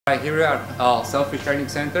Right, here we are, Sailfish Training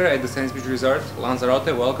Center at the Sailfish Resort, Lanzarote.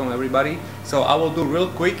 Welcome everybody. So I will do real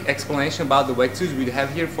quick explanation about the wetsuits we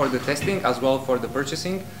have here for the testing as well for the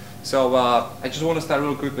purchasing. So I just want to start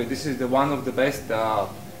real quickly. This is one of the best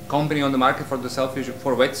company on the market for the Sailfish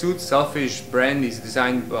wetsuits. Sailfish brand is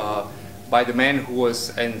designed by the man who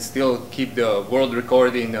was and still keep the world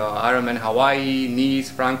record in Ironman Hawaii, Nice,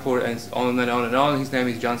 Frankfurt, and on and on and on. His name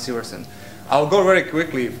is John Siversen. I'll go very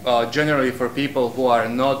quickly, generally for people who are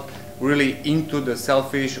not really into the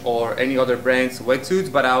Sailfish or any other brands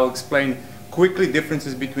wetsuits, but I'll explain quickly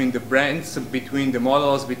differences between the brands, between the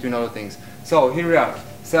models, between other things. So here we are,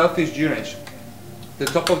 Sailfish G-Range. The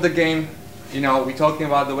top of the game, you know, we're talking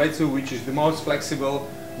about the wetsuit, which is the most flexible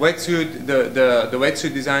wetsuit, the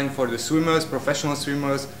wetsuit designed for the swimmers, professional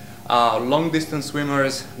swimmers, long distance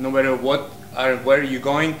swimmers, no matter what or where you're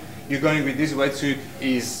going with this wetsuit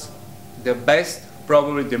is the best,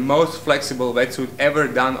 probably the most flexible wetsuit ever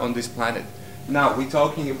done on this planet. Now we're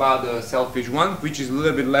talking about the Sailfish 1, which is a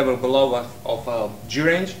little bit level below of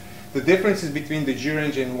G-Range. The differences between the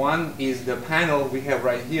G-Range and 1 is the panel we have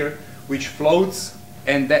right here, which floats,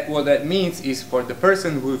 and what that means is for the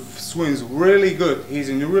person who swims really good, he's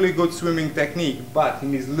in a really good swimming technique, but he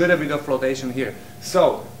needs a little bit of flotation here.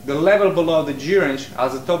 So the level below the G-Range,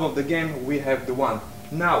 as the top of the game, we have the 1.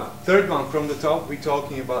 Now, third one from the top, we're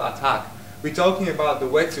talking about attack. We're talking about the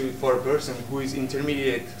wetsuit for a person who is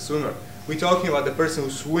intermediate swimmer. We're talking about the person who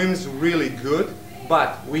swims really good,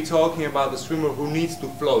 but we're talking about the swimmer who needs to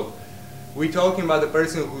float. We're talking about the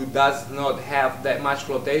person who does not have that much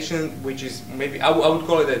flotation, which is maybe, I would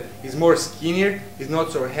call it that he's more skinnier, he's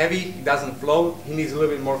not so heavy, he doesn't float, he needs a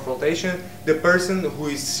little bit more flotation. The person who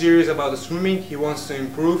is serious about the swimming, he wants to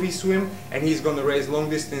improve his swim, and he's going to race long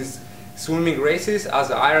distance swimming races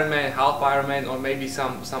as an Ironman, half Ironman, or maybe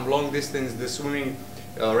some long distance the swimming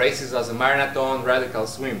races as a marathon, radical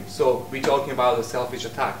swim. So we're talking about the Sailfish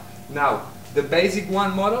attack. Now the basic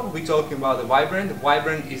one model, we're talking about the Vibrant.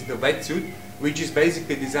 Vibrant is the wetsuit which is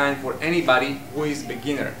basically designed for anybody who is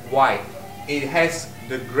beginner. Why? It has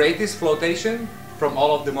the greatest flotation from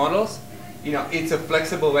all of the models. You know, it's a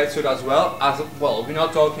flexible wetsuit as well. We're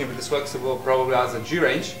not talking about this flexible probably as a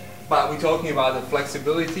G-Range, but we're talking about the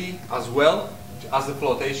flexibility as well as the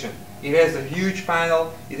flotation. It has a huge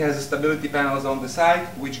panel, it has the stability panels on the side,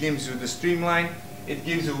 which gives you the streamline. It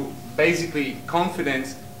gives you basically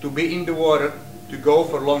confidence to be in the water, to go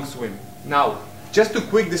for long swim. Now, just a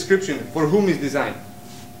quick description for whom it's designed.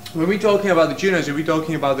 When we're talking about the G-Range, we're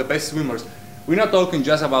talking about the best swimmers. We're not talking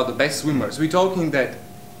just about the best swimmers. We're talking that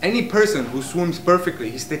any person who swims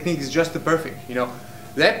perfectly, his technique is just perfect, you know.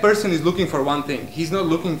 That person is looking for one thing. He's not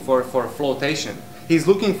looking for flotation. He's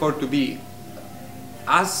looking for to be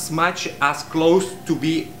as close to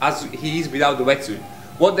be as he is without the wetsuit.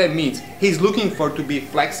 What that means, he's looking for to be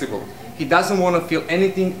flexible. He doesn't want to feel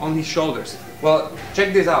anything on his shoulders. Well,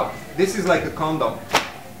 check this out. This is like a condom.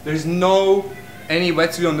 There's no any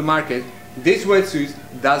wetsuit on the market. This wetsuit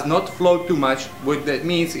does not float too much. What that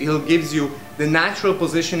means, it gives you the natural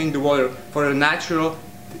position in the water for a natural,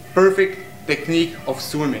 perfect technique of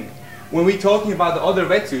swimming. When we're talking about the other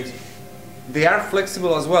wetsuits, they are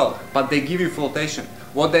flexible as well, but they give you flotation.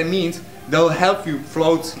 What that means, they'll help you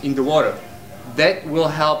float in the water. That will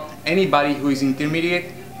help anybody who is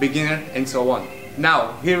intermediate, beginner, and so on.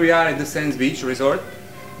 Now, here we are at the Sands Beach Resort,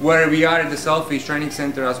 where we are at the Sailfish Training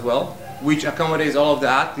Center as well, which accommodates all of the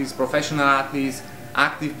athletes, professional athletes,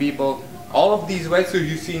 active people. All of these wetsuits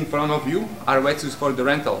you see in front of you are wetsuits for the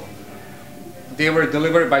rental. They were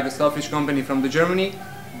delivered by the Sailfish company from Germany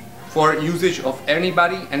for usage of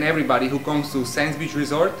anybody and everybody who comes to Sands Beach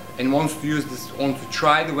Resort and wants to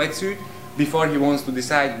try the wetsuit before he wants to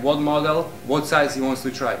decide what model, what size he wants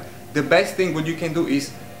to try. The best thing what you can do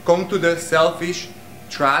is come to the Sailfish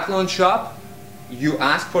Triathlon shop, you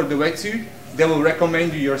ask for the wetsuit, they will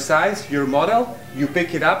recommend you your size, your model, you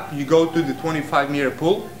pick it up, you go to the 25-meter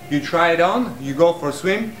pool, you try it on, you go for a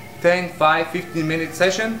swim, 10, 5, 15-minute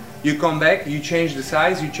session, you come back, you change the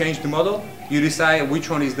size, you change the model, you decide which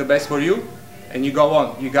one is the best for you, and you go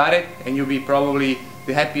on. You got it, and you'll be probably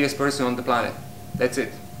the happiest person on the planet. That's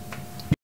it.